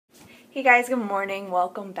Hey guys, good morning.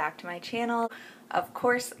 Welcome back to my channel. Of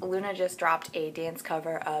course, Luna just dropped a dance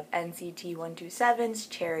cover of NCT127's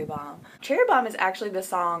Cherry Bomb. Cherry Bomb is actually the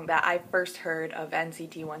song that I first heard of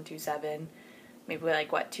NCT127 maybe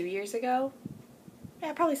like, what, 2 years ago?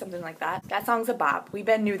 Yeah, probably something like that. That song's a bop. We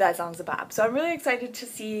knew that song's a bop. So I'm really excited to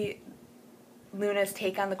see Luna's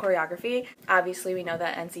take on the choreography. Obviously, we know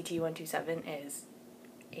that NCT127 is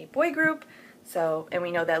a boy group. And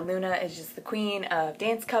we know that Luna is just the queen of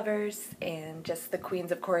dance covers and just the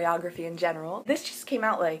queens of choreography in general. This just came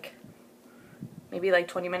out maybe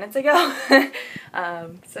 20 minutes ago.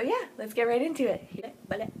 So yeah, let's get right into it.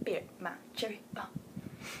 My cherry bomb.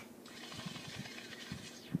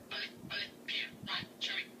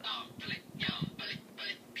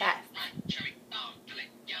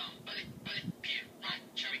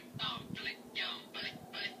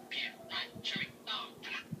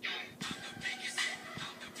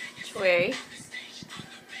 Wait.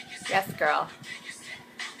 Yes, girl.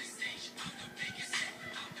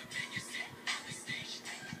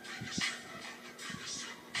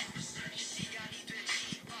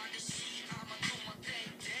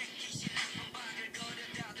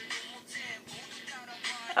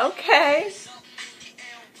 Okay.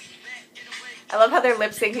 I love how they're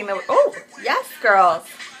lip syncing the. Oh, yes, girls.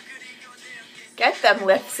 Get them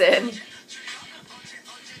lips in.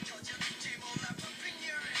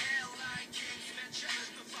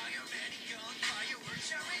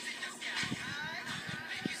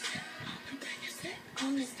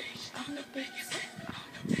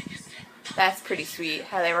 That's pretty sweet,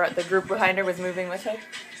 how the group behind her was moving with her.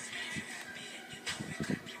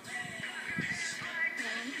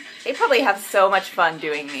 They probably have so much fun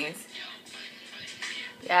doing these.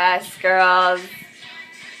 Yes, girls.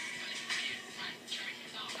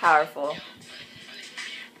 Powerful.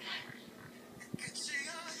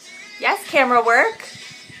 Yes, camera work.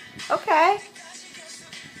 Okay.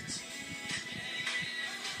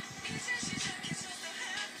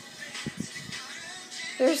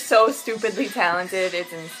 They're so stupidly talented,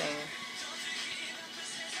 it's insane.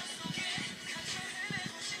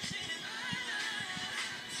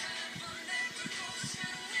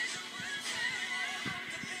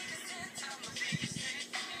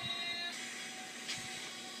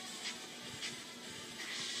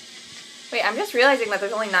 Wait, I'm just realizing that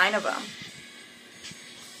there's only 9 of them.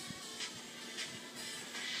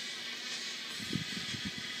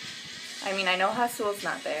 I mean, I know Hasul's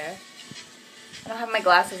not there. I don't have my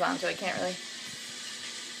glasses on, so I can't really...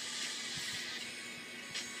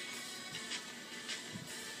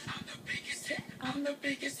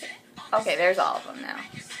 Okay, there's all of them now.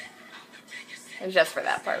 It was just for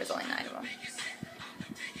that part, it was only 9 of them.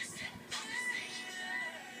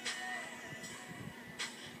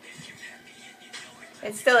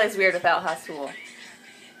 It still is weird without Hasul.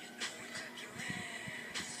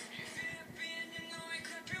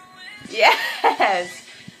 Yes!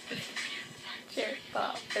 Cherry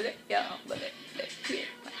bomb,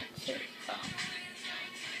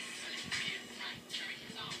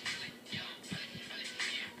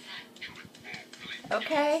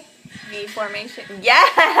 okay, V formation.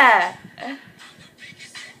 Yeah!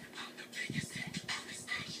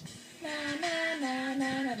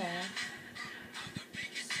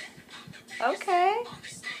 Okay.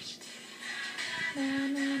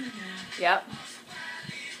 Yep.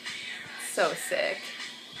 So sick.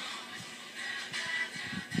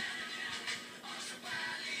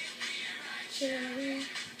 Cherry.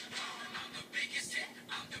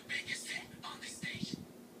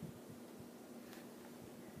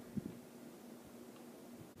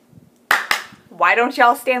 Why don't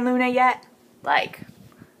y'all stand Luna yet?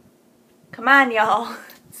 Come on, y'all.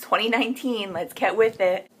 It's 2019. Let's get with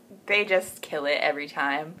it. They just kill it every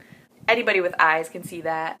time. Anybody with eyes can see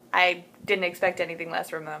that. I didn't expect anything less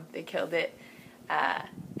from them. They killed it.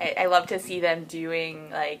 I love to see them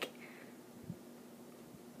doing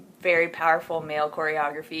very powerful male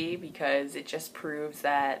choreography because it just proves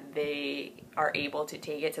that they are able to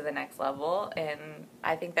take it to the next level, and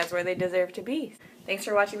I think that's where they deserve to be. Thanks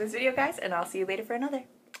for watching this video, guys, and I'll see you later for another.